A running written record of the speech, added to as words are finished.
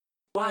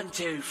1,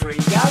 2, 3,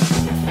 go!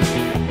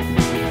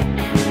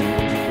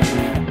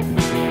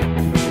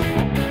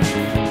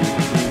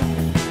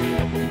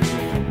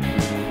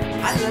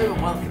 Hello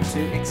and welcome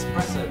to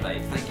Espresso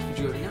Babe. Thank you for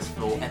joining us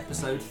for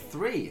episode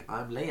 3.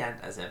 I'm Lee,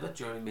 and as ever,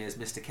 joining me is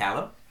Mr.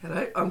 Callum.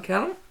 Hello, I'm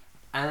Callum.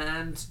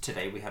 And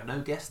today we have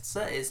no guests,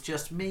 sir. It's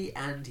just me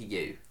and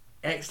you.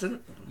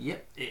 Excellent.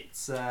 Yep,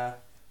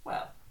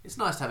 it's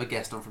nice to have a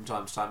guest on from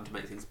time to time to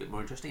make things a bit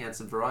more interesting, add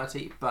some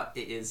variety, but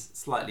it is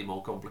slightly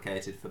more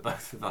complicated for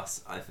both of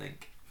us, I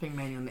think. I think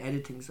mainly on the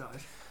editing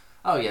side.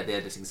 Oh yeah, the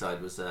editing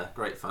side was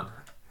great fun.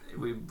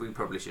 We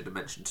probably should have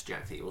mentioned to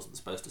Jack that he wasn't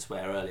supposed to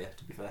swear earlier,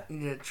 to be fair.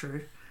 Yeah,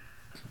 true.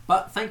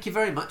 But thank you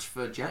very much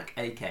for Jack,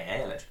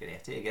 aka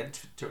Electric Yeti, again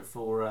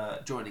for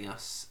joining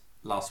us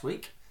last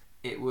week.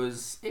 It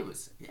was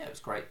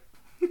great.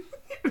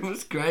 It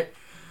was great.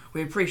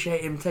 We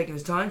appreciate him taking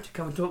his time to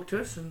come and talk to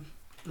us and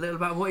a little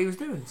about what he was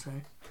doing. So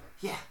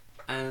yeah,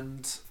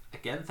 and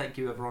again, thank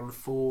you everyone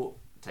for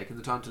taking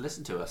the time to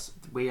listen to us.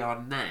 We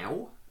are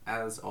now,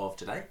 as of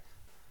today,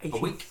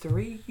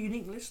 83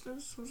 unique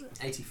listeners, was it?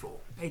 84.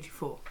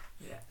 84.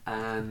 Yeah.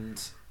 And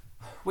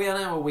we are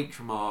now a week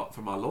from our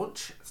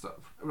launch.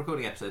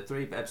 Recording episode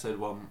 3, but episode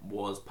 1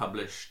 was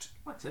published,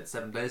 like I said,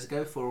 7 days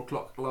ago, 4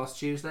 o'clock last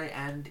Tuesday,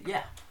 and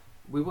yeah,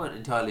 we weren't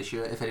entirely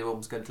sure if anyone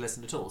was going to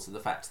listen at all, so the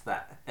fact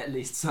that at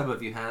least some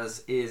of you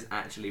has is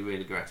actually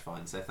really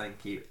gratifying, so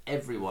thank you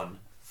everyone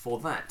for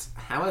that.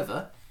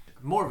 However,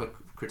 more of a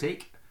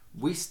critique,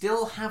 we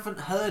still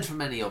haven't heard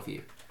from any of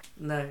you.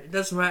 No, it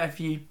doesn't matter if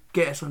you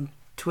get us on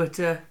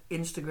Twitter,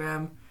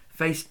 Instagram,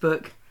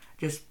 Facebook,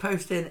 just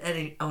post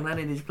in on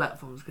any of these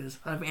platforms, because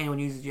I don't think anyone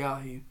uses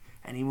Yahoo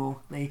anymore.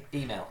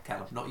 Email,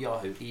 Callum, not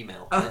Yahoo,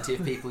 email. Plenty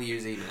of people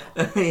use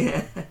email.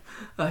 Yeah,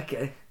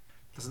 okay.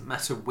 Doesn't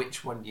matter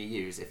which one you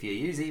use. If you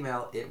use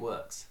email, it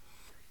works.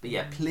 But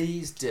yeah,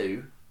 please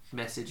do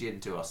message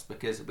in to us,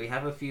 because we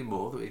have a few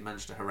more that we've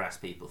managed to harass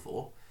people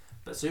for.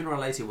 But sooner or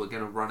later, we're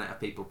going to run out of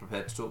people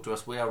prepared to talk to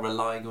us. We are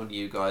relying on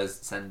you guys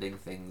sending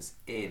things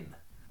in.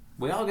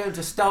 We are going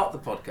to start the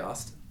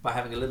podcast by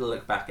having a little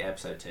look back at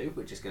episode 2,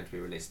 which is going to be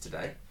released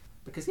today.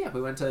 Because yeah,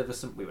 we went over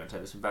some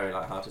very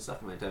light-hearted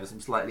stuff. We went over some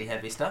slightly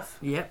heavy stuff.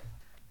 Yep.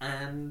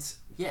 And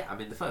yeah, I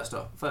mean, the first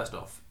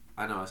off,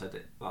 I know I said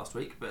it last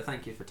week, but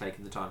thank you for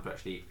taking the time to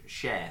actually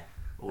share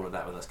all of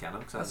that with us,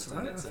 Callum. That's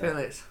right. I feel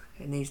it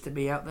needs to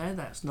be out there.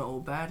 That's not all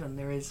bad, and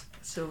there is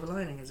a silver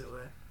lining, as it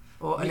were.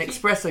 Or an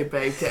espresso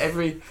babe to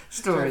every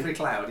story. To every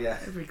cloud, yeah.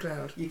 Every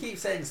cloud. You keep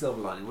saying silver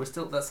lining.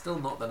 That's still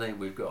not the name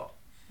we've got.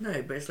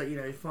 No, but it's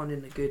like,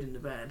 finding the good in the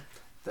bad.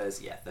 There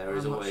is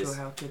I'm not sure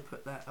how to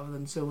put that other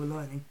than silver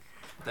lining.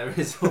 There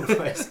is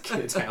always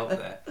good out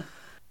there.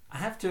 I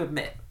have to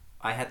admit,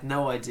 I had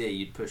no idea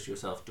you'd pushed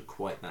yourself to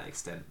quite that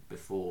extent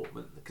before,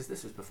 because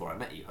this was before I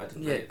met you. I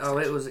didn't know.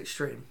 Yeah, it was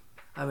extreme.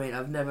 I mean,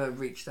 I've never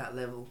reached that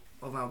level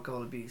of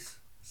alcohol abuse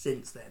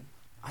since then.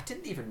 I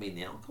didn't even mean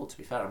the alcohol, to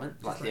be fair. I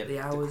meant like the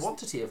hours, the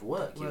quantity of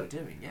work you were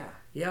doing, yeah.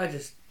 Yeah, I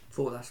just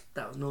thought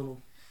that was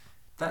normal.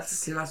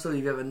 That's all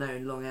you've ever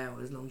known, long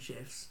hours, long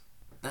shifts.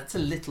 That's a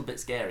little bit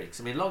scary, because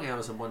I mean, long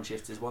hours and one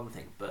shift is one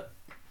thing, but...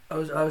 I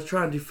was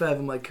trying to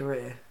further my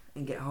career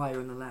and get higher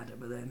on the ladder,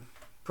 but then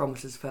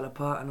promises fell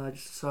apart, and I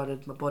just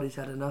decided my body's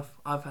had enough,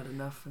 I've had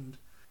enough, and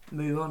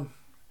move on.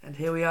 And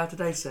here we are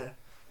today, sir.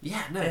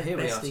 Yeah, no, here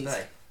we are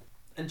today.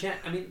 And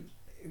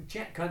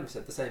Jack kind of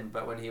said the same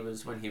about when he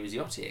was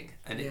yachting,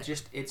 and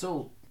it's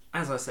all,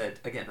 as I said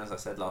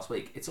last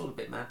week, it's all a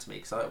bit mad to me,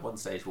 because I at one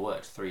stage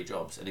worked 3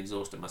 jobs and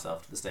exhausted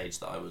myself to the stage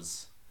that I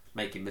was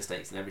making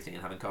mistakes and everything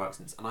and having car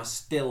accidents, and I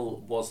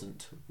still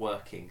wasn't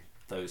working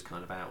those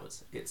kind of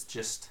hours. It's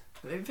just...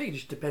 I think it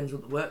just depends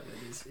what the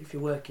workload is. If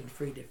you're working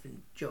 3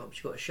 different jobs,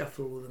 you've got to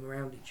shuffle all of them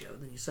around each other.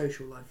 Then your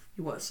social life,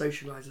 you want to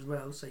socialise as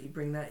well, so you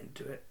bring that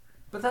into it.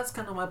 But that's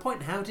kind of my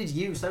point. How did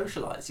you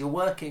socialise? You're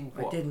working,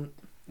 what? I didn't.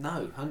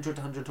 No,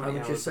 120 hours I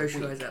would just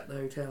socialise at the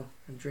hotel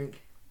and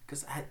drink.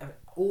 Because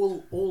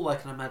all I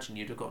can imagine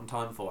you'd have gotten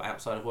time for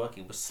outside of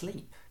working was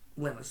sleep.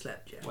 When I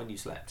slept, yeah. When you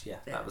slept, yeah.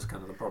 That was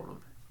kind of the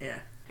problem. Yeah.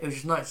 It was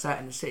just nice out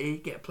in the city,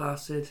 get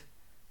plastered,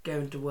 go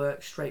into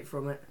work straight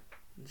from it,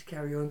 and just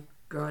carry on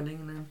grinding,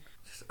 and then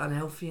just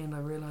unhealthy, and I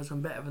realise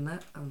I'm better than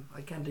that, and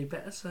I can do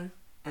better, so...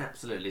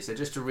 Absolutely. So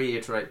just to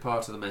reiterate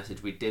part of the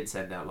message we did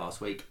send out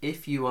last week,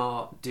 if you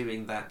are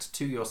doing that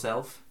to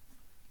yourself,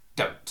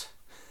 don't.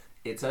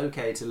 It's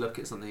okay to look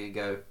at something and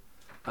go,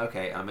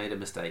 okay, I made a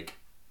mistake.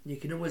 You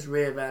can always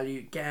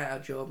reevaluate, get out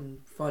of a job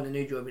and find a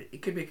new job.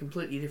 It could be a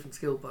completely different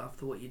skill path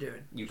to what you're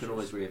doing. You can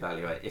always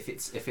reevaluate. If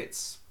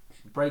it's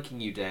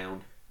breaking you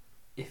down,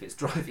 if it's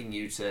driving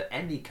you to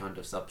any kind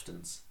of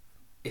substance,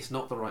 it's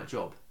not the right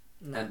job.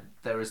 No. And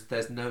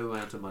there's no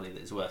amount of money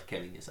that is worth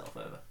killing yourself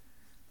over.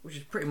 Which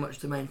is pretty much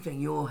the main thing.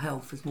 Your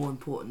health is more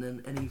important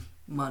than any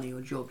money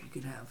or job you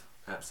could have.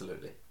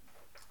 Absolutely.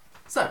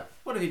 So,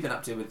 what have you been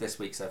up to with this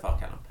week so far,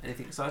 Callum?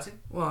 Anything exciting?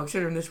 Well,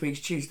 considering this week's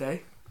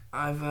Tuesday,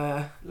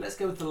 Let's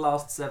go with the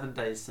last 7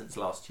 days since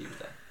last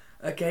Tuesday.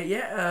 Okay,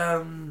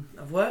 yeah.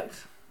 I've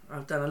worked.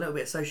 I've done a little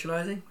bit of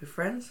socialising with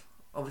friends.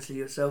 Obviously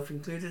yourself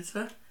included,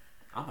 sir.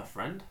 I'm a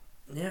friend.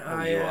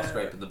 Yeah, you are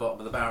scraping the bottom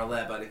of the barrel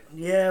there, buddy.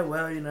 Yeah,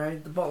 well,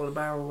 the bottom of the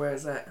barrel, where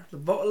it's at. The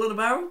bottom of the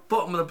barrel?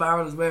 Bottom of the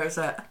barrel is where it's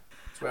at.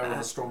 It's where all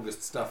the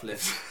strongest stuff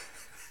lives.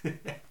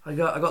 I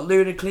got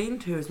Luna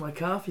cleaned, who is my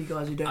car, for you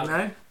guys who don't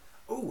know.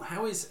 Oh,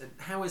 how is?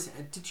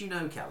 Did you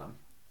know, Callum,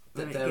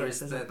 that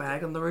there's a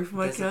bag on the roof of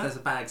my car? There's a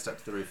bag stuck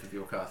to the roof of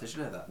your car. Did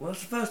you know that? Well,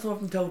 it's the first time I've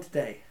been told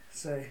today,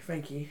 so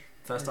thank you.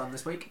 First time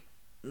this week?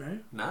 No.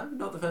 No,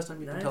 not the first time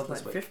you've been told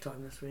this week. Fifth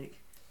time this week.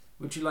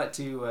 Would you like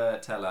to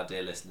tell our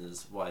dear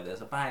listeners why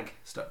there's a bag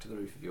stuck to the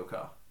roof of your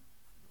car?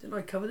 Didn't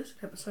I cover this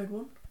in episode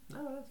 1? No,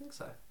 I don't think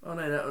so. Oh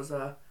no, that was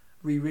a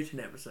rewritten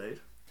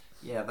episode.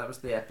 Yeah, that was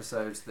the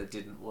episodes that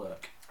didn't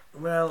work.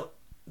 Well,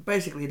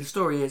 basically the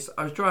story is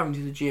I was driving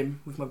to the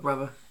gym with my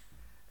brother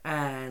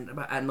and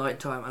about at night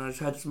time, and I just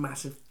heard this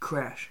massive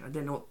crash. I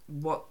didn't know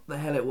what the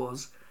hell it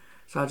was,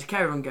 so I just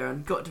carried on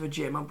going, got to the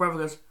gym. My brother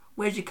goes,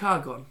 "Where's your car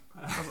gone?"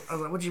 I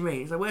was like, "What do you mean?"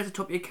 He's like, "Where's the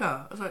top of your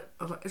car?" I was like,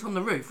 "It's on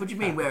the roof." "What do you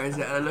mean, where is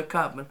it?" And I look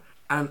up, and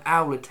an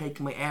owl had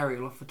taken my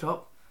aerial off the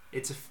top.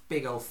 It's a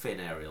big old fin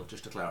aerial,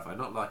 just to clarify.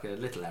 Not like a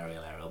little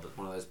aerial, but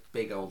one of those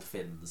big old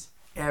fins.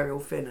 Aerial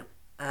fin.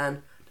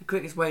 And the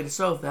quickest way to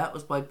solve that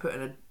was by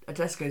putting a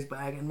Tesco's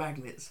bag and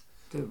magnets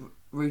to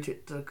glue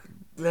it to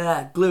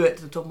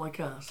the top of my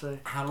car. So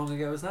how long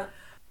ago was that?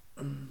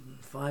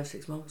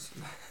 5-6 months.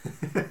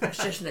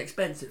 It's just an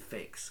expensive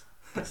fix.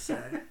 So,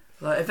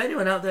 if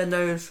anyone out there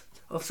knows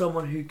of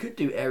someone who could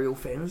do aerial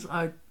fins,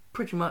 I'd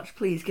pretty much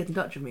please get in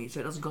touch with me so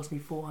it doesn't cost me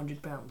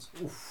 £400.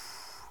 Oof.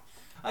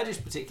 I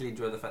just particularly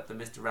enjoy the fact that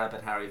Mr.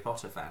 Rabbit, Harry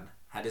Potter fan,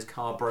 had his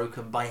car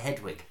broken by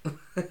Hedwig.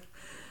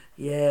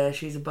 Yeah,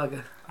 she's a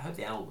bugger. I hope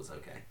the owl was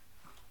okay.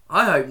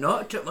 I hope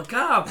not. It took my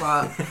car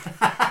apart.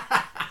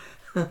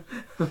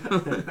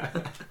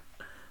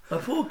 My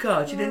poor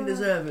car. She didn't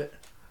deserve it.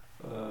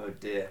 Oh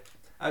dear.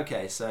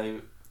 Okay,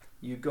 so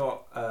you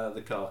got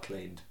the car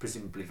cleaned,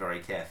 presumably very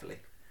carefully.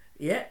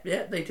 Yeah,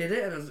 they did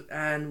it,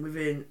 and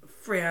within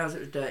 3 hours it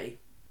was dirty.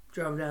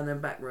 Driving down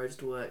them back roads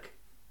to work.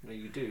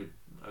 You do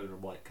own a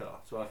white car,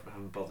 so I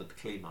haven't bothered to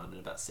clean mine in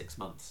about 6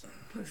 months.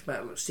 It's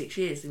about 6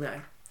 years, isn't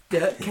it?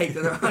 Dirt caked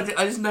on it.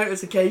 I just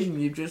noticed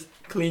occasionally you've just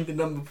cleaned the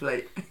number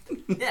plate.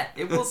 Yeah,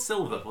 it was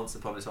silver once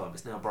upon a time.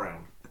 It's now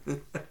brown.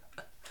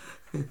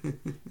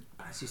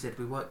 As you said,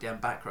 we work down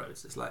back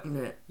roads. It's like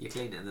you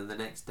clean it, and then the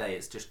next day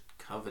it's just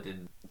covered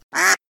in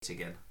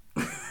again.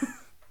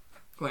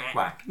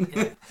 Quack.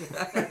 Yeah.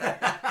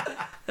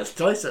 That's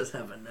twice that's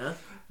happened now.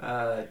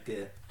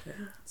 Dear. Yeah.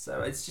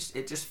 So it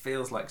just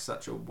feels like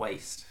such a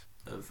waste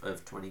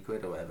of 20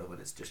 quid or whatever when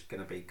it's just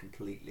going to be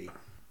completely.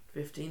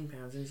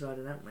 £15 inside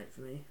and out, mate,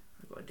 for me.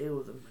 I've got to deal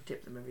with them. I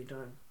tip them every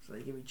time, so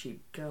they give me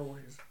cheap car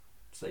washes.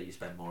 So you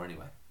spend more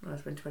anyway. No, I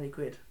spend 20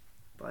 quid,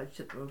 but I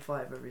tip them on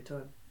 5 every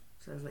time.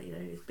 So I was like,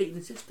 it's beating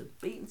the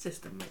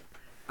system, mate.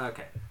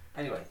 Okay.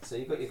 Anyway, so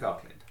you got your car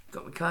cleaned.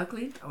 Got my car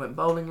cleaned. I went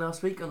bowling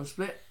last week on a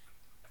split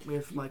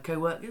with my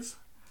co-workers.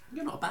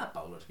 You're not a bad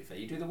bowler, to be fair.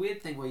 You do the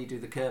weird thing where you do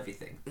the curvy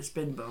thing. The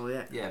spin bowl,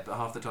 yeah. Yeah, but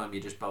half the time you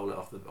just bowl it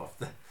off the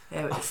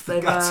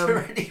they've,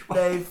 gutter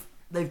anyway.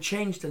 They've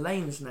changed the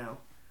lanes now,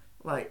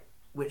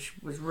 which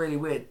was really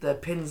weird. The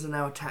pins are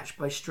now attached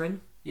by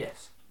string.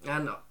 Yes.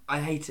 And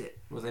I hate it.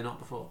 Were they not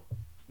before?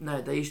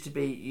 No, they used to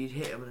be. You'd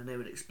hit them and they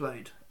would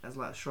explode as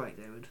like a strike.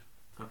 They would.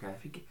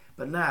 Okay.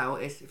 But now,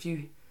 if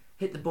you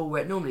hit the ball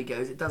where it normally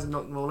goes, it doesn't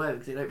knock them all over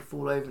because they don't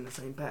fall over in the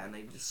same pattern.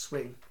 They just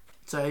swing.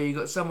 So you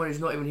got someone who's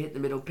not even hit the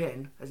middle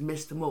pin, has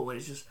missed them all, and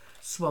it's just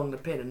swung the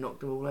pin and knocked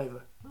them all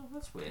over. Oh,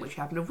 that's weird. Which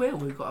happened to Will,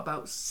 who got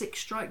about 6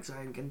 strikes, I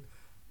think,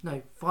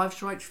 and 5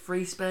 strikes,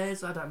 3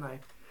 spares. I don't know.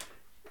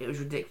 It was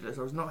ridiculous.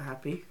 I was not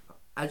happy.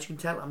 As you can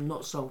tell, I'm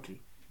not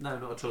salty. No,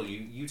 not at all.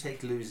 You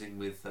take losing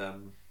with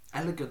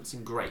elegance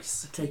and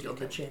grace. I take it on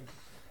the chin.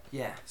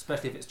 Yeah,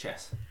 especially if it's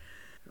chess.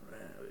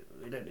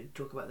 We don't need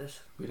to talk about this.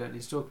 We don't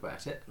need to talk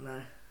about it.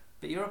 No.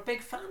 But you're a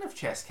big fan of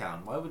chess,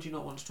 Callum. Why would you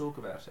not want to talk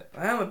about it?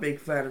 I am a big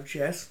fan of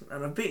chess,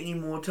 and I've beaten you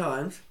more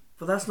times,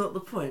 but that's not the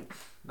point.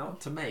 Not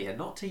to me, and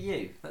not to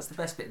you. That's the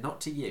best bit,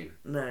 not to you.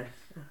 No.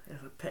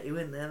 That's a petty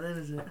win there, then,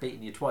 isn't it? I've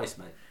beaten you twice,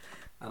 mate.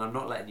 And I'm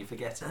not letting you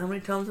forget it. How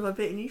many times have I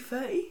beaten you?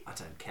 30? I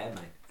don't care,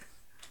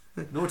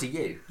 mate. Nor do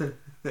you.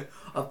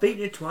 I've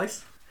beaten you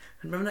twice.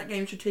 And remember that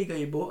game Stratego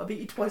you bought? I beat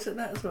you twice at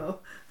that as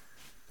well.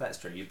 That's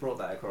true. You brought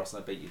that across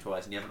and I beat you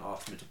twice and you haven't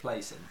asked me to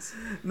play since.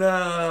 No,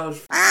 I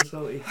was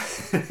salty.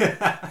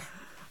 I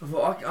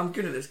thought, I'm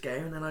good at this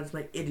game, and then I just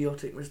make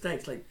idiotic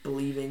mistakes, like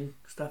believing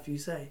stuff you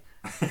say.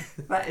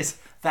 That is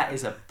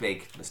a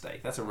big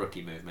mistake. That's a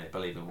rookie move, mate,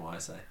 believing what I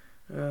say.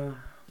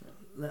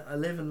 I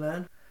live and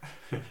learn.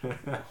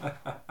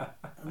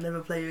 I'll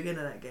never play you again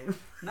in that game.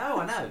 No,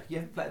 I know. You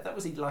haven't played. That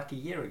was like a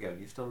year ago.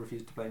 You've still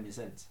refused to play me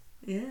since.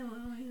 Yeah,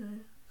 well,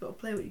 got to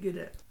play what you're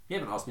good at. You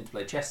haven't asked me to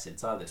play chess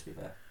since either, to be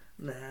fair.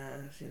 Nah,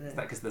 Is that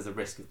because there's a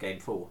risk of game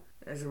 4?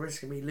 There's a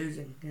risk of me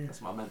losing, yeah.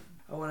 That's what I meant.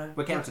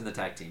 We're counting the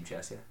tag team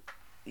chess, yeah?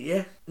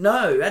 Yeah.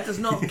 No, that does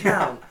not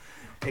count.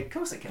 Of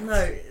course it counts.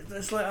 No,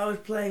 it's like I was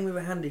playing with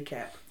a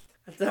handicap.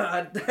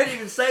 I don't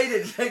even say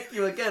the joke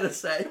you were going to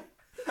say.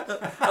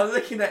 I'm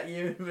looking at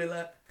you and be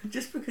like,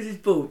 just because he's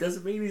bald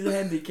doesn't mean he's a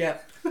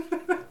handicap.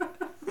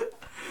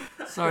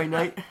 Sorry,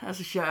 Nate. That's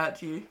a shout out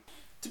to you.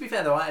 To be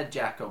fair though, I had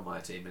Jack on my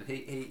team, and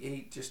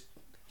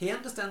he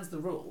understands the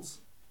rules.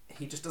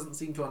 He just doesn't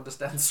seem to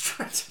understand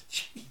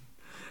strategy.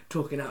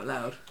 Talking out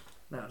loud.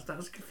 That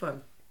was good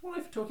fun. Well,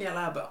 if you're talking out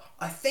loud, but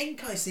I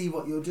think I see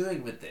what you're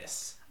doing with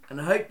this. And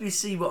I hope you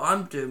see what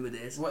I'm doing with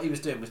this. What he was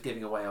doing was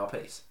giving away our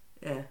piece.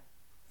 Yeah.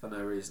 For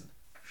no reason.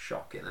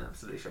 Shocking,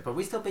 absolutely shocking. But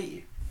we still beat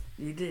you.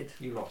 You did.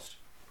 You lost.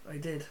 I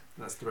did.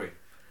 That's 3.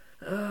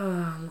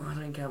 I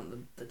don't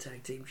count the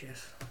tag team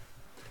chess.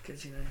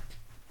 Because, you know.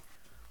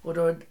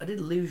 Although I did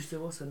lose to,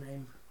 what's her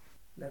name?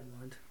 Never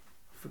mind.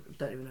 I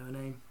don't even know her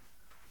name.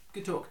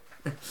 Good talk.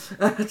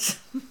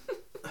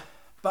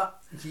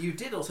 But you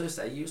did also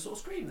say you saw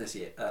Scream this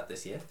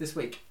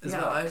week as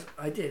well. Yeah,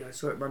 I did. I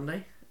saw it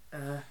Monday.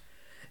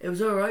 It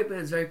was alright, but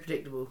it was very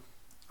predictable.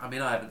 I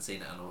mean, I haven't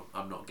seen it, and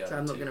I'm not going to. So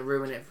I'm not going to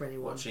ruin it for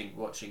anyone.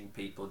 Watching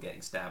people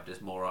getting stabbed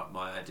is more up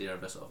my idea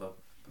of a sort of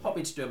a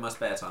hobby to do in my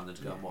spare time than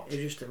to go and watch. It's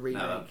just a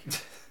remake,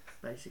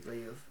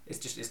 basically.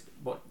 It's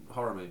what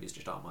horror movies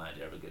just aren't my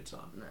idea of a good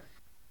time. No,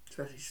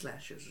 especially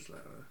slashers. It's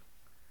like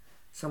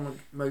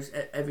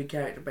every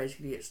character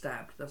basically gets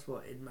stabbed. That's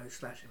what in most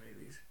slasher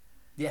movies.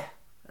 Yeah.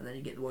 And then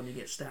you get the one who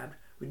gets stabbed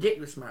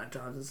ridiculous amount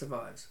of times and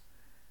survives.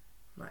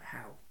 Like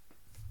how?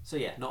 So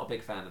yeah, not a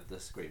big fan of the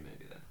Scream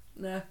movie then.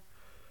 No.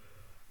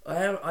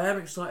 I am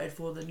excited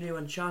for the new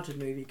Uncharted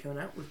movie coming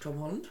out with Tom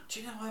Holland. Do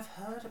you know, I've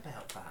heard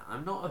about that.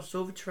 I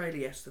saw the trailer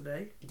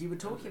yesterday. You were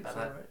talking about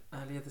that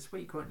earlier this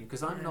week, weren't you?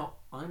 Because I'm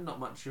not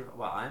much of...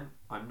 Well,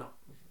 I'm not...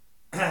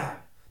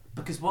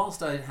 Because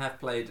whilst I have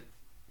played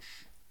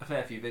a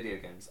fair few video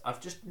games,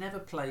 I've just never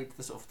played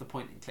the sort of the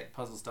point-and-click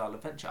puzzle style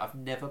adventure. I've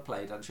never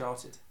played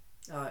Uncharted.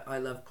 I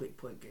love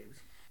click-point games.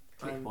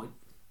 Click-point?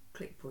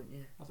 Click-point,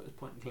 yeah. I thought it was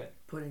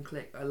point-and-click.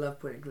 Point-and-click. I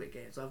love point-and-click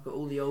games. I've got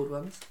all the old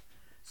ones.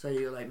 So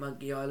you're like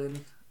Monkey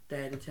Island,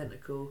 Day of the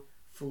Tentacle,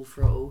 Full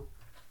Throttle.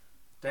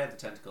 Day of the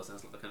Tentacle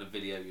sounds like the kind of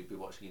video you'd be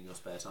watching in your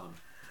spare time.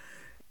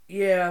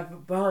 Yeah,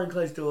 but behind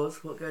closed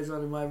doors, what goes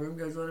on in my room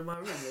goes on in my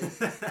room.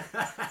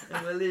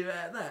 And we'll leave it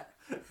at that.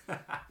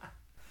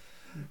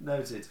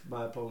 Noted.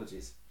 My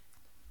apologies.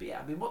 But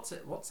yeah, I mean, what's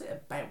it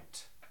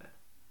about?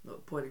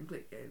 Not point and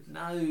click games.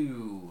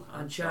 No,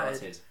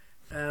 Uncharted.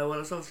 Well,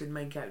 it's obviously the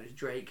main character is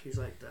Drake, who's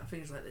like I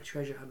think it's like the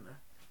treasure hunter,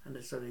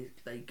 and so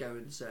they go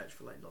and search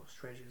for like lost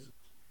treasures,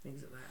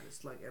 things like that.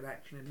 It's like an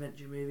action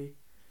adventure movie.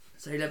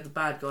 So you have the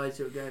bad guys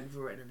who are going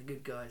for it, and then the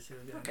good guys who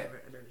are going for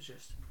it, and then it's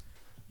just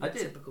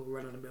typical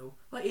run of the mill,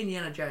 like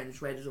Indiana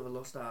Jones, Raiders of the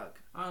Lost Ark.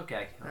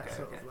 Okay.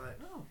 Sort of like.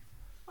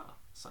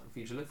 Something for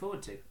you to look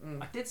forward to.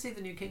 I did see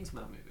the new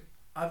Kingsman movie.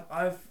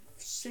 I've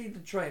seen the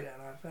trailer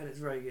and I've heard it's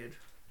very good.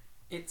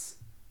 It's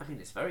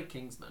very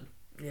Kingsman.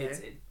 Yeah.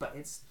 But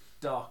it's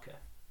darker.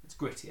 It's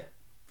grittier.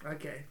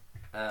 Okay.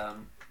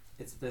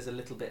 There's a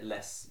little bit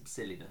less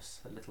silliness,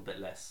 a little bit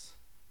less.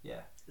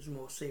 Yeah. There's a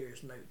more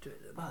serious note to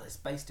it. Well, it's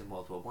based in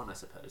World War One, I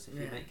suppose.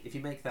 If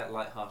you make that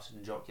light-hearted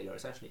and jocular,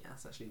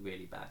 that's actually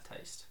really bad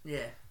taste.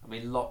 Yeah. I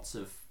mean, lots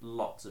of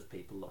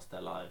people lost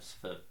their lives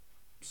for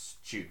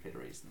stupid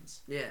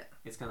reasons. Yeah.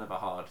 It's kind of a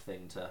hard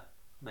thing to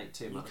make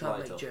too much light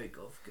light of. of. You can't make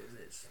joke of because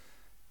it's.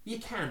 You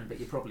can, but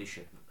you probably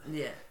shouldn't.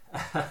 Yeah.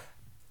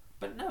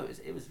 But no,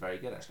 it was very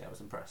good actually. I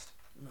was impressed.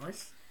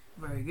 Nice.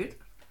 Very good.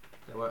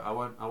 I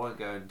won't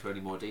go into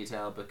any more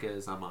detail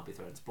because I might be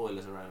throwing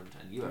spoilers around,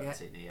 and you haven't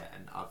seen it yet,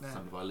 and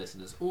some of our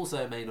listeners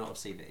also may not have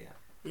seen it yet.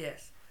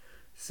 Yes.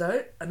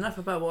 So enough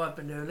about what I've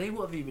been doing. Lee,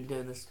 what have you been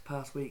doing this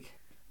past week?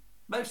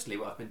 Mostly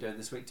what I've been doing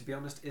this week, to be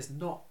honest, is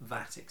not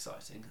that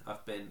exciting.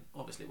 I've been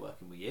obviously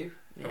working with you,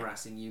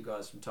 harassing you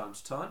guys from time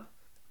to time,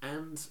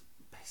 and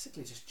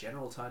basically just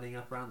general tidying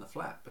up around the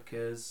flat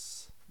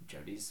because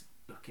Jodie's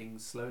looking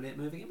slowly at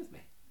moving in with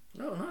me.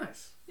 Oh,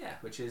 nice. Yeah,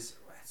 which is...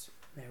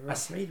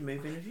 Asked me to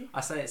move in with you.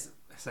 I say it's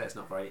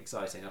not very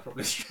exciting. I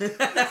probably should.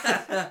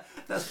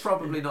 That's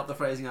probably not the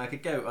phrasing I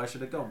should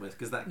have gone with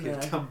because that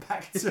could come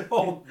back to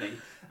haunt me.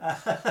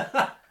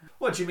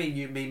 What do you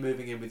mean? Me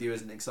moving in with you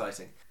isn't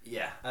exciting?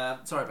 Yeah.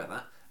 Sorry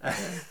about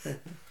that.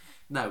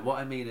 No, what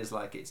I mean is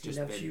like it's just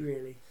been. You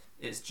really.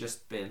 It's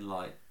just been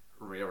like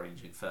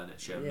rearranging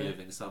furniture,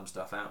 moving some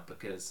stuff out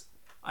because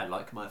I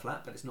like my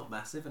flat, but it's not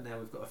massive, and now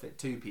we've got to fit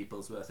 2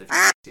 people's worth of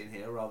in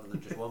here rather than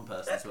just 1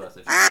 person's worth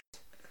of.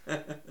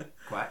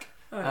 Quack.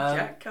 Alright,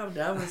 Jack, calm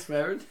down with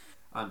swearing.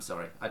 I'm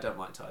sorry, I don't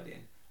like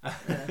tidying.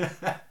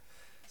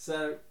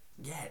 So,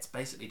 yeah, it's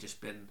basically just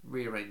been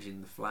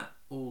rearranging the flat,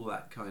 all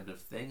that kind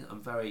of thing.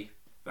 I'm very,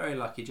 very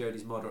lucky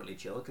Jodie's moderately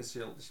chill because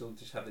she'll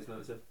just have these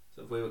moments of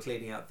sort of we were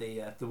cleaning out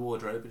the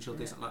wardrobe and she'll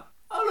do something like,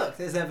 oh look,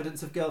 there's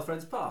evidence of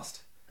girlfriend's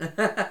past.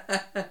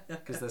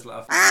 Because there's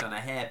like a kind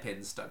of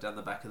hairpins stuck down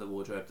the back of the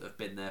wardrobe that have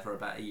been there for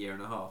about 1.5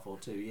 years or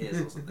 2 years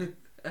or something.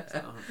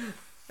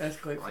 That's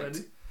quite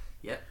funny.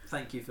 Yep,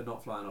 thank you for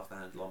not flying off the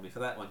handle on me for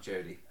that one,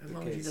 Jodie. As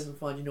long as he doesn't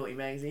find you naughty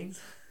magazines.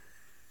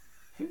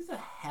 Who the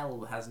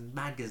hell has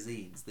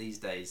magazines these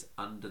days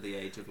under the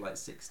age of like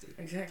 60?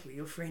 Exactly,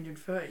 you're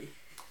 330.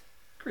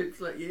 Creeps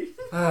like you.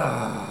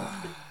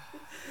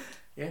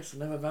 Yes,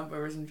 another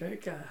vampirism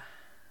joker.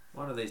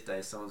 One of these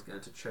days, someone's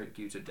going to choke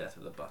you to death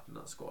with a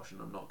butternut squash,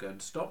 and I'm not going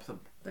to stop them.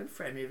 Don't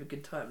threaten me with a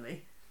good time,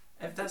 Lee.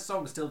 If that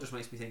song still just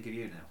makes me think of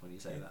you now when you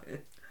say that.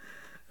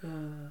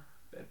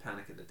 Bit of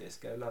Panic at the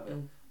Disco, love it.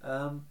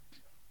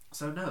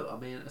 So no, I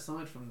mean,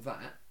 aside from that,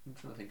 I'm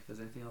trying to think if there's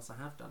anything else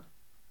I have done.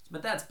 It's my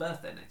dad's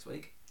birthday next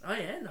week. Oh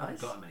yeah, nice. I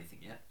haven't got him anything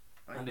yet.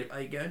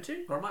 Are you going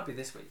to? Or it might be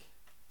this week.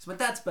 It's my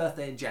dad's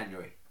birthday in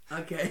January.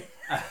 Okay.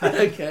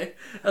 Okay.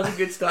 That's a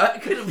good start.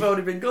 It could have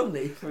already been gone,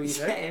 Lee, for you,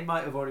 Yeah, it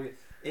might have already been.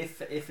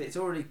 If it's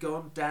already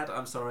gone, Dad,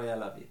 I'm sorry, I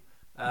love you.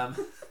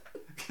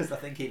 Because I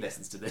think he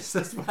listens to this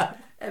as well.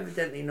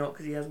 Evidently not,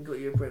 because he hasn't got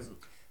you a present.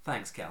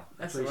 Thanks, Cal.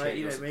 That's Appreciate alright,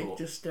 you your know support.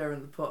 me. Just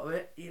stirring the pot of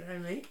it, you know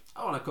me.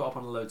 Oh, and I've got up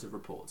on loads of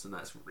reports, and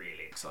that's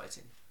really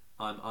exciting.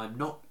 I'm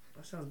not.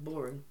 That sounds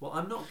boring. Well,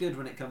 I'm not good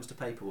when it comes to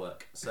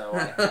paperwork. So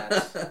I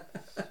had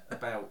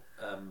about.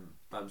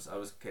 I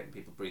was getting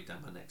people breathe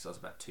down my neck, so I was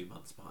about 2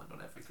 months behind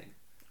on everything.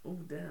 Oh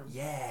damn.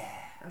 Yeah.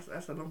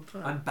 That's a long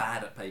time. I'm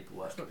bad at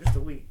paperwork. It's not just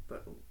a week,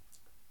 but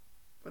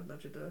I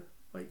nudged the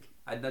mic.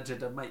 I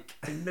nudged a mic.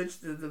 I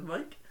nudged the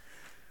mic.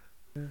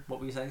 What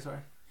were you saying? Sorry.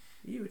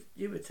 You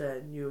were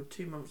saying you were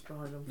 2 months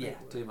behind on paperwork.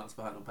 Yeah, 2 months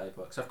behind on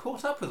paperwork. So I've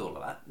caught up with all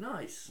of that.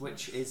 Nice.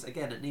 Which is,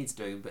 again, it needs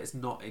doing, but it's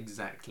not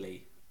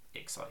exactly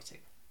exciting.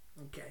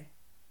 Okay.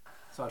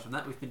 Aside from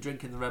that, we've been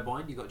drinking the red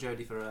wine. You got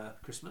Jodie for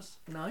Christmas.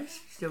 Nice.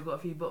 Still got a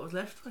few bottles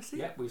left, I see.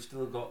 Yeah, we've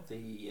still got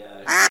the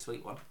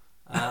sweet one.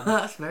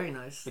 That's very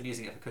nice. Been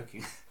using it for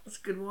cooking. That's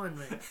good wine,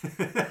 mate.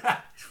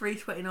 It's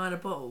 $3.29 a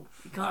bottle.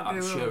 You can't go I'm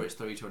wrong. sure it's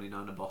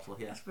 $3.29 a bottle.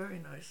 Yeah. That's very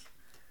nice.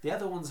 The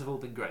other ones have all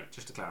been great.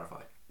 Just to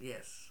clarify.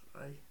 Yes,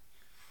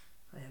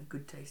 I have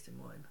good taste in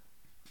wine.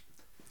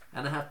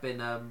 And I have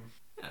been,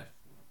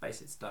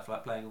 basic stuff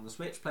like playing on the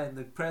Switch, playing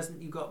the present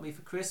you got me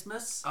for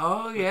Christmas.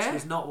 Oh yeah. Which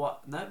was not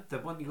what. No, the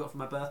one you got for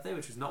my birthday,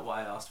 which was not what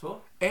I asked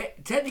for.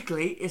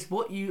 Technically, it's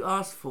what you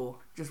asked for.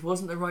 Just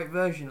wasn't the right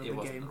version of the game. It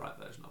wasn't the right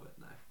version of it.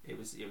 No, it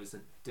was a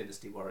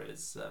Dynasty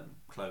Warriors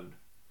clone.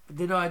 But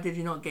did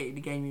you not get you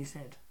the game you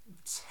said?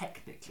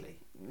 Technically.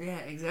 Yeah,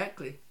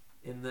 exactly.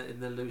 In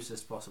the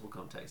loosest possible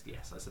context,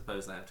 yes. I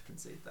suppose I have to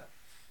concede that.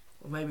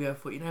 Well, maybe I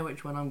thought, you know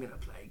which one I'm going to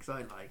play, because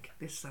I like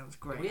this. Sounds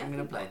great. We I'm have going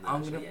been to playing that,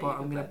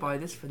 I'm going to buy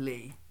this for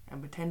Lee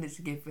and pretend it's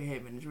a gift for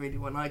him, and it's really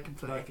one I can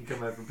play. I can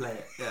come over and play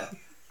it. Yeah.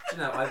 Do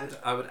you know,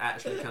 I would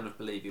actually kind of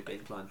believe you'd be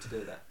inclined to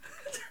do that.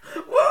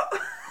 What?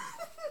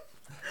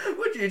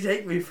 What do you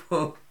take me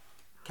for?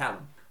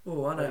 Callum.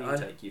 Oh, I know. What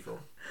do you take you for?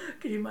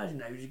 Can you imagine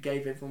that? You just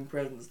gave everyone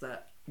presents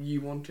that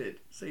you wanted.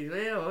 So you're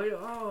like,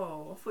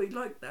 oh, I thought you'd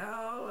like that.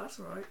 Oh, that's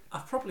all right.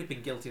 I've probably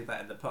been guilty of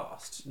that in the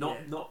past. Not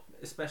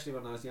especially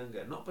when I was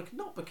younger. Not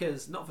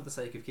for the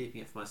sake of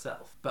keeping it for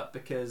myself, but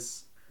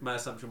because my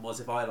assumption was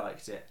if I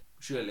liked it,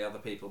 surely other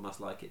people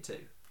must like it too.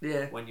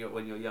 Yeah. When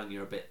you're young,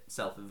 you're a bit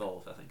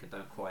self-involved, I think, and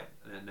don't quite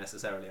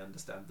necessarily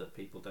understand that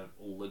people don't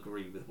all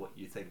agree with what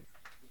you think.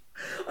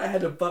 I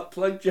had a butt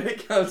plug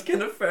joke I was going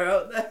to throw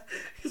out there.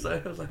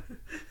 So I was like...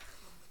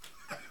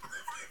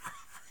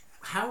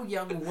 How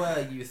young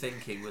were you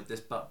thinking with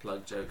this butt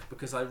plug joke?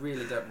 Because I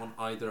really don't want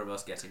either of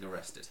us getting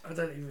arrested. I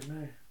don't even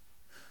know.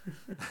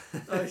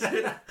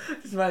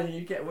 Just imagine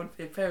you get one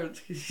for your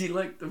parents because you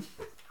like them.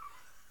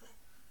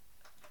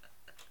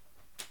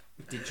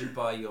 Did you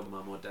buy your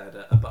mum or dad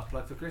a butt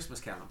plug for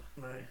Christmas, Callum?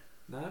 No.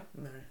 No?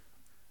 No.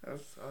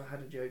 I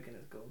had a joke and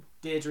it's gone.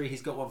 Deirdre,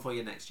 he's got one for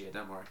you next year,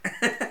 don't worry.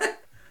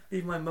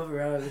 Leave my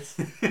mother out of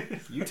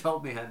this. You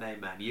told me her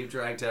name, man. You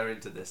dragged her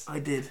into this. I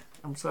did.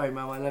 I'm sorry,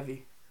 Mum, I love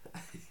you.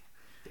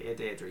 Dear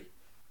Deirdre,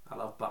 I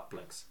love butt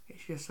plugs.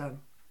 It's your son,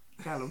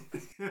 Callum.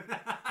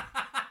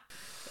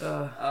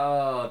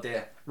 Oh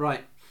dear.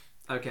 Right.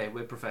 Okay,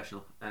 we're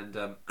professional, and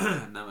no,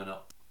 we're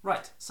not.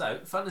 Right. So,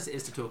 fun as it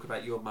is to talk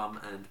about your mum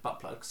and butt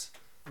plugs,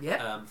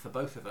 Yeah. for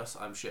both of us,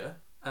 I'm sure.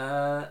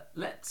 I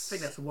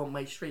think that's a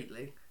one-way street,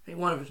 Lee. I think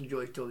one of us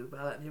enjoys talking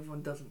about that and the other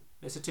one doesn't.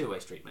 It's a two-way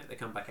street, mate. They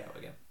come back out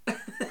again.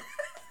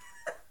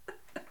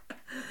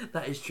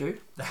 That is true.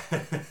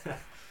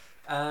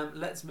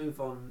 Let's move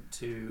on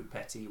to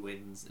petty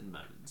wins and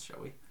moans,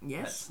 shall we?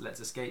 Yes. Let's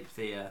escape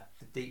the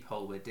deep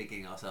hole we're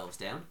digging ourselves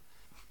down.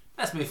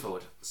 Let's move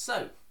forward.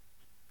 So,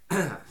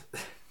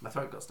 my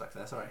throat got stuck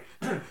there. Sorry.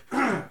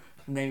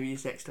 Name of your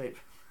sex tape.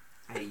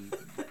 Hey.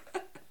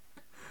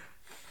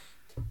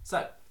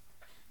 So,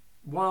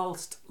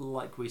 whilst,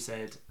 like we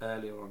said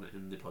earlier on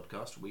in the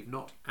podcast, we've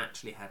not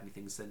actually had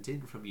anything sent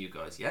in from you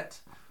guys yet,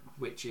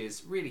 which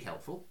is really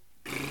helpful.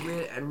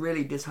 And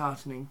really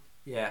disheartening.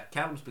 Yeah,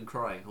 Callum's been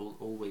crying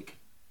all week.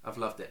 I've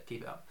loved it.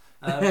 Keep it up.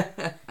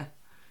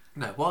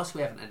 No, whilst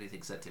we haven't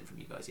anything sent in from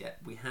you guys yet,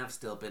 we have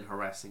still been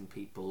harassing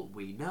people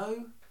we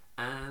know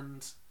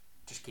and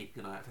just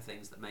keeping an eye out for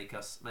things that make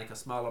us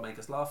smile or make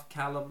us laugh.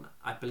 Callum,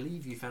 I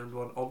believe you found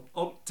one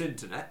on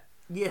Tinternet.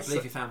 Yes. I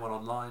believe you found one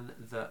online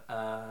that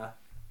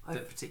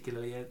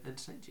particularly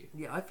entertained you.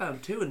 Yeah, I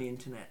found 2 on the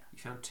internet. You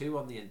found 2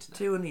 on the internet.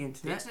 2 on the The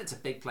internet. internet's a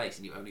big place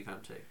and you only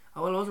found 2.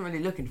 Oh, well, I wasn't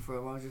really looking for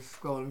them. I was just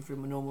scrolling through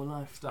my normal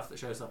life. Stuff that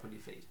shows up on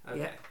your feed. Okay.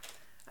 Yeah.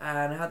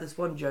 And I had this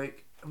one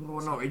joke.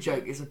 Well, not really a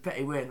joke. It's a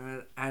petty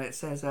win, and it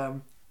says,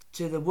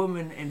 to the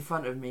woman in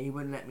front of me, he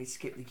wouldn't let me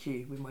skip the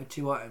queue with my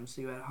 2 items,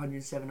 so you had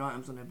 107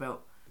 items on their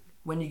belt.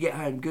 When you get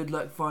home, good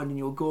luck finding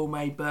your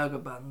gourmet burger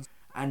buns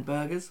and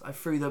burgers. I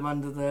threw them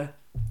under the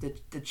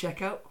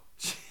checkout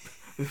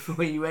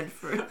before you went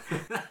through.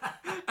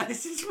 And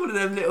it's just one of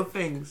them little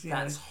things.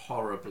 That's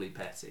horribly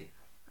petty.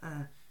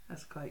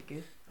 That's quite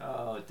good.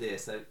 Oh dear,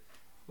 so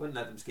wouldn't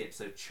let them skip,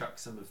 so chuck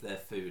some of their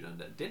food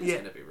under. Dinner's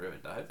going to be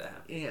ruined, I hope they're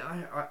happy.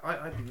 Yeah,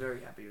 I'd be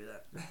very happy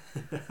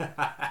with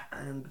that.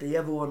 And the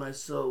other one I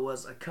saw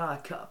was a car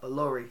cut up a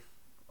lorry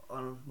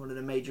on one of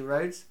the major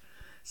roads.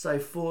 So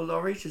 4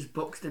 lorries just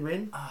boxed him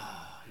in.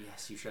 Oh,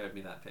 yes, you showed me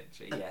that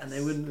picture, yes. And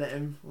they wouldn't let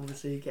him,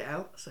 obviously, get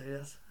out. So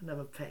that's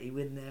another petty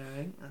win there, I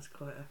think. That's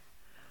quite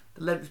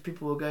the lengths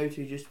people will go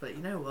to just like,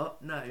 you know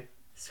what? No,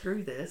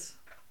 screw this.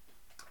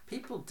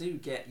 People do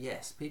get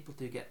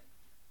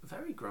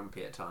very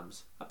grumpy at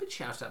times. I've been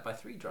shouted at by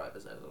 3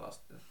 drivers over the last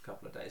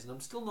couple of days, and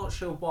I'm still not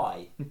sure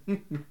why.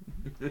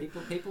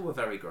 people were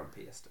very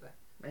grumpy yesterday.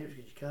 Maybe it's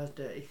because your car's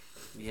dirty.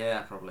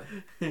 Yeah, probably.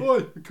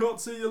 Oi, I can't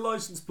see your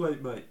licence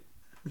plate, mate.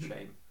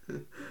 Shame.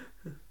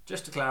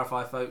 Just to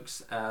clarify,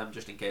 folks,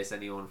 just in case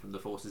anyone from the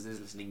forces is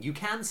listening, you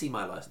can see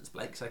my licence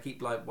plate because I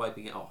keep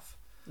wiping it off.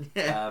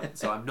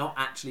 So I'm not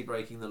actually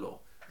breaking the law.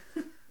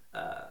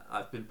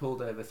 I've been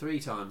pulled over 3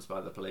 times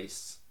by the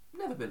police.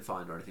 Never been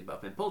fined or anything, but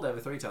I've been pulled over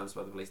 3 times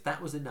by the police.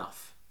 That was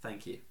enough.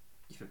 Thank you.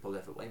 You've been pulled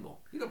over way more.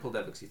 You got pulled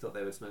over because you thought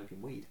they were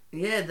smoking weed.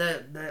 Yeah,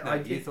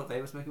 you thought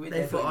they were smoking weed?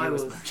 They thought I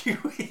was smoking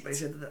weed. They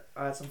said that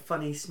I had some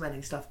funny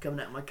smelling stuff coming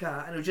out of my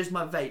car, and it was just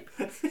my vape,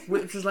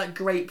 which was like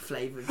grape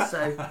flavoured,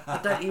 so I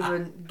don't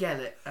even get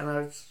it. And I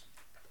was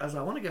like,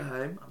 I want to go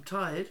home, I'm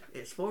tired,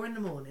 it's 4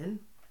 a.m.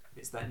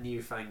 It's that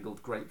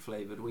newfangled grape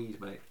flavoured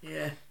weed, mate.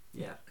 Yeah.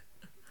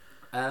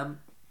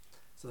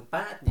 So the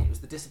bad news,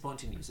 the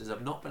disappointing news, is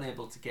I've not been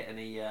able to get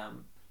any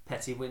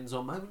petty wins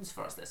or moans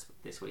for us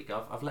this week.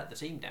 I've let the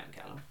team down,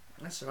 Callum.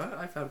 That's all right.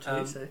 I found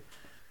 2. So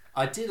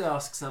I did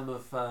ask some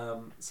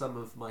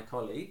of my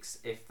colleagues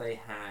if they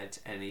had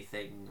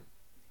anything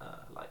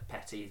like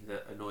petty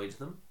that annoyed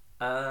them,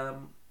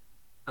 and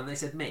they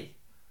said me.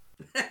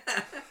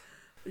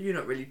 You're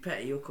not really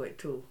petty. You're quite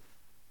tall.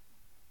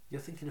 You're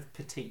thinking of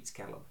petite,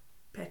 Callum.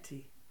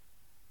 Petty.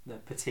 No,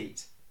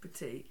 petite.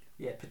 Petite.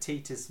 Yeah,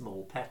 petite is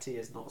small. Petty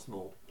is not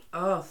small.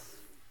 Oh,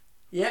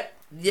 yep.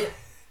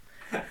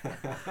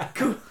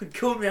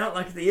 Called me out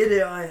like the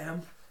idiot I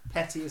am.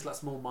 Petty is like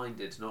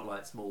small-minded, not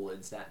like small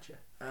in stature.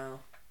 Oh.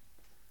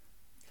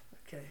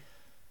 Okay.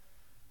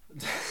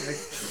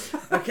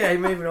 Okay,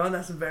 moving on.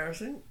 That's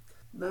embarrassing.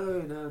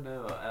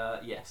 No.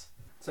 Yes.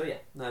 So yeah,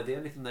 no. The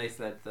only thing they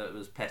said that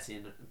was petty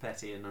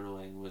and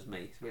annoying was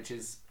me, which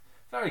is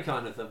very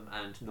kind of them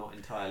and not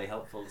entirely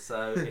helpful.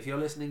 So if you're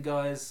listening,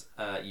 guys,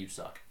 you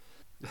suck.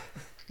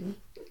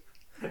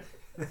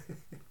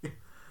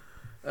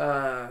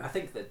 I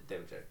think that they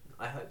were joking.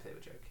 I hope they were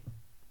joking.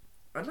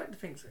 I'd like to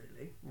think so,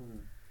 Lee.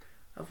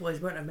 Otherwise,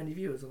 we won't have many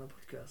viewers on our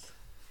podcast.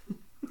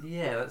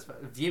 Yeah, that's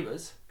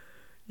viewers.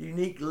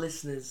 Unique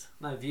listeners.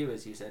 No,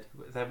 viewers. You said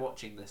they're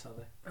watching this, are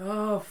they?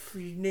 Oh,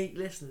 unique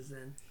listeners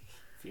then.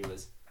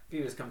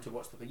 Viewers come to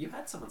watch the. You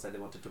had someone say they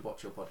wanted to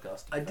watch your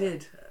podcast. I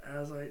did. And I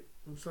was like,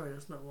 I'm sorry,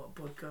 that's not what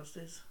a podcast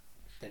is.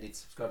 They need to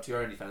subscribe to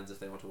your OnlyFans if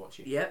they want to watch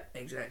you. Yep,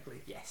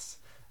 exactly. Yes.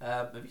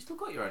 Have you still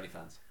got your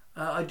OnlyFans?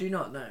 I do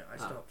not know. I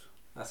stopped.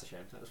 That's a shame.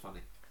 That was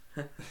funny.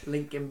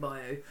 Link in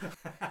bio.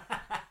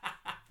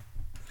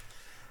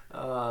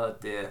 Oh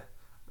dear.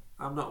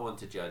 I'm not one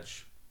to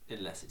judge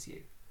unless it's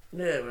you.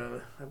 Yeah,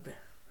 well,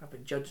 I've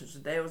been judged since the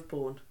day I was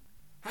born.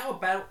 How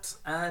about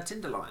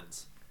Tinder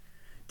lines?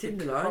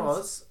 Tinder lines?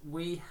 Because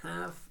we've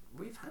had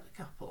a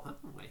couple,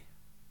 haven't we?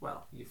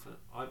 Well,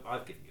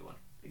 I've given you one.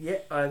 Yeah,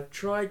 I've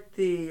tried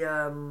the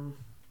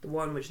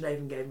one which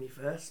Nathan gave me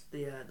first,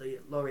 the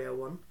L'Oreal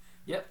one.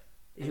 Yep.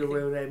 Is your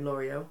real name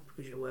L'Oreal?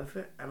 Because you're worth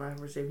it. And I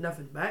received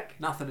nothing back.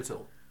 Nothing at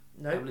all.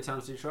 No. How many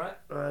times did you try it?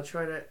 I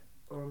tried it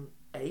on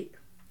 8.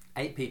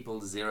 8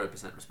 people,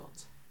 0%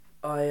 response.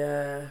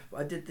 I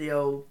did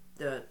the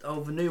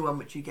new one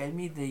which you gave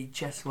me, the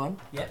chess one.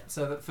 Yep.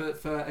 So that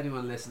for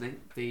anyone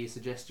listening, the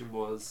suggestion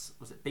was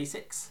it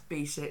B6?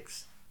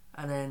 B6,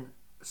 and then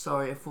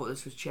sorry, I thought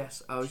this was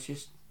chess. I was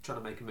just trying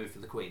to make a move for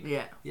the queen.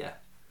 Yeah. Yeah.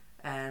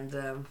 And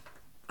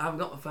I haven't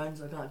got my phone,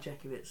 so I can't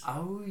check if it's.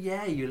 Oh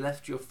yeah, you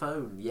left your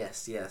phone.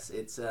 Yes.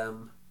 It's I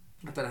don't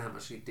know how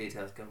much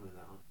details come with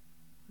that one.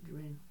 What do you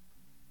mean?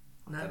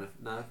 I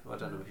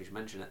don't know if you should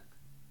mention it.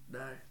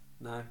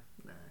 No.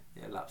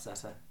 Yeah, it'll upset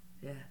her.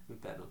 Yeah. We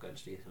better not go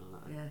into detail on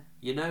that. Yeah.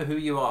 You know who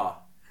you are.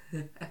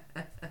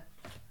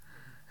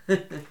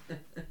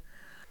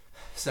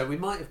 So we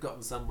might have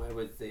gotten somewhere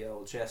with the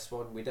old chess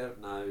one. We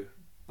don't know,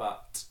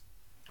 but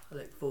I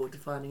look forward to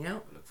finding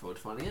out.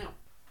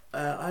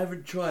 I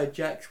haven't tried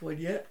Jack's one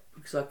yet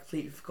because I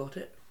completely forgot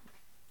it,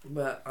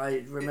 but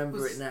I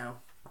remember it now.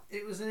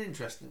 It was an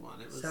interesting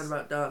one. It was sound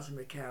about dancing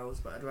with cows,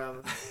 but I'd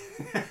rather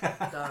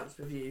dance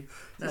with you.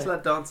 It's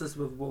like dances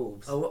with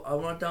wolves. I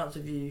want to dance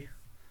with you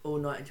all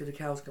night until the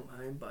cows come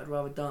home, but I'd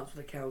rather dance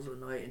with the cows all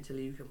night until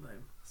you come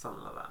home.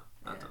 Something like that.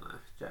 I Yeah. don't know.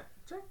 Jack.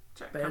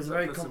 But it was a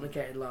very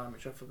complicated line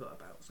which I forgot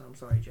about, so I'm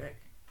sorry, Jack.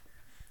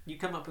 You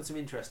come up with some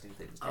interesting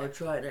things, Jack. I'll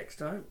try it next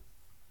time.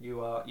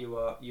 You are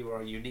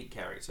a unique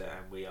character,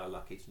 and we are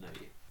lucky to know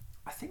you.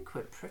 I think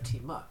we're pretty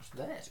much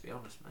there, to be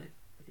honest, mate.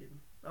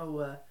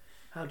 Oh,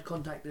 how to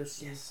contact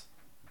us? Yes.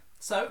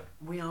 So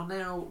we are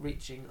now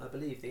reaching, I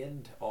believe, the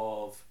end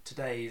of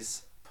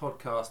today's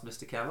podcast,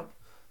 Mr. Callum.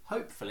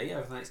 Hopefully,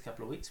 over the next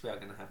couple of weeks, we are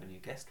going to have a new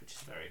guest, which is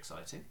very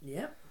exciting.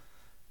 Yep.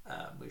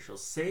 We shall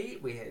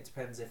see. It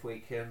depends if we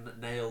can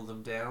nail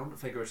them down,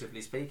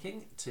 figuratively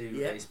speaking,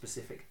 to a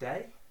specific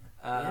day.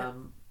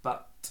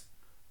 But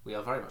we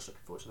are very much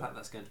looking forward to that.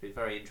 That's going to be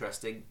very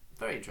interesting.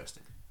 Very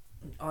interesting.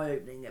 An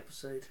eye-opening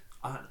episode.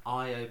 An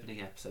eye-opening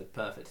episode.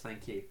 Perfect.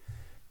 Thank you.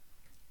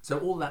 So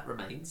all that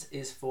remains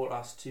is for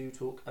us to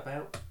talk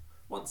about,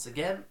 once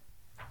again,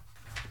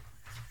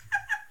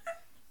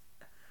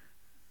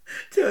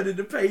 turning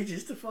the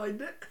pages to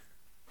find it.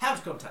 how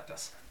to contact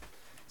us.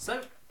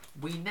 So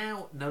we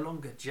now no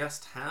longer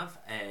just have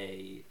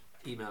a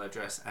email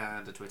address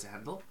and a Twitter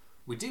handle.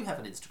 We do have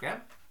an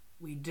Instagram.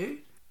 We do.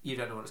 You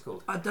don't know what it's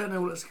called. I don't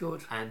know what it's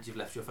called. And you've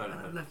left your phone at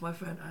I've home. left my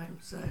phone at home,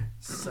 so...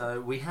 So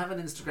we have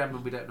an Instagram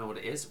and we don't know what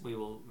it is. We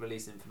will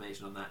release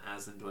information on that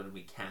as and when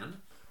we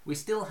can. We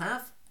still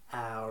have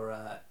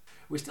our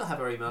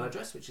email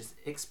address, which is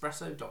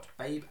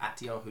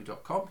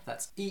expresso.babe@yahoo.com.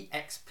 That's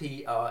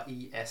EXPRESSO.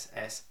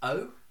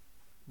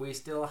 We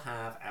still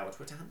have our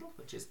Twitter handle,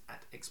 which is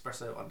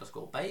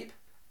 @expresso_babe.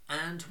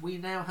 And we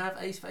now have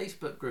a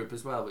Facebook group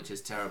as well, which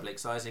is terribly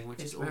exciting.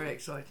 It's very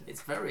exciting.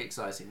 It's very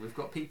exciting. We've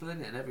got people in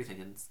it and everything,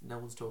 and no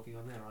one's talking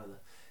on there either.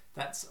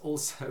 That's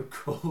also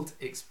called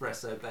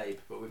Expresso Babe,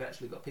 but we've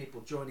actually got people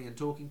joining and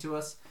talking to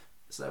us.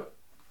 So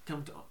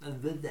come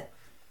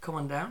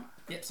on down.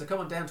 Yep, so come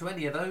on down to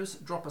any of those.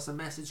 Drop us a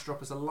message,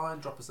 drop us a line,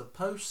 drop us a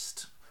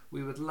post.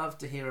 We would love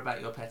to hear about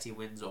your petty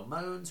wins or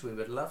moans. We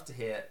would love to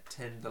hear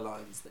tender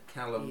lines that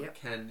Callum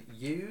can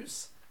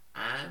use.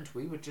 And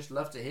we would just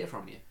love to hear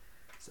from you.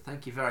 So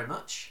thank you very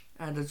much.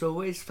 And as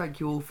always,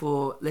 thank you all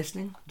for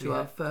listening to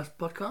our first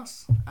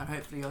podcast, and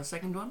hopefully our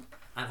second one.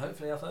 And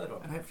hopefully our third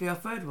one. And hopefully our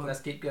third one.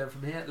 Let's keep going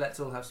from here. Let's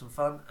all have some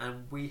fun,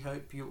 and we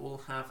hope you all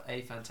have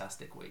a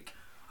fantastic week.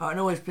 And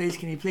always, please,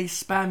 can you please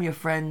spam your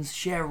friends,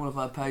 share all of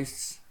our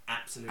posts.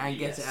 Absolutely. And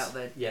get it out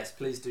there. Yes,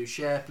 please do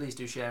share. Please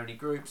do share any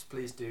groups.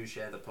 Please do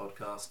share the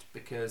podcast,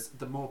 because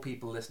the more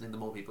people listening, the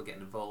more people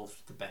getting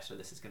involved, the better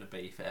this is going to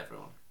be for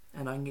everyone.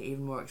 And I can get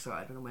even more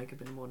excited when I wake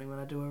up in the morning than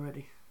I do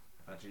already.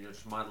 Imagine you're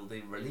just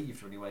mildly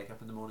relieved when you wake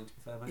up in the morning, to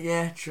be fair, mate.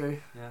 Yeah, true.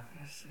 Yeah.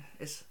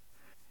 It's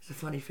a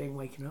funny thing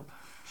waking up.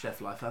 Chef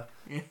life, huh?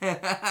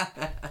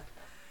 Yeah.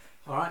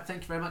 Alright,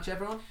 thank you very much,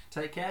 everyone.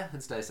 Take care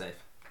and stay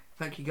safe.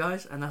 Thank you,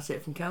 guys. And that's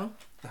it from Callum.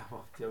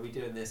 Oh, are we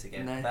doing this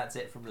again? No. That's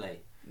it from Lee.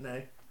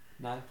 No.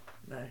 No?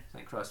 No.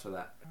 Thank Christ for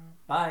that.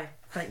 Bye.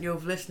 Thank you all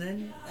for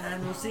listening,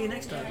 and we'll see you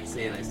next time.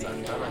 See you next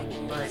time. Bye-bye.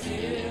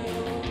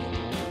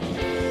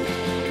 Bye.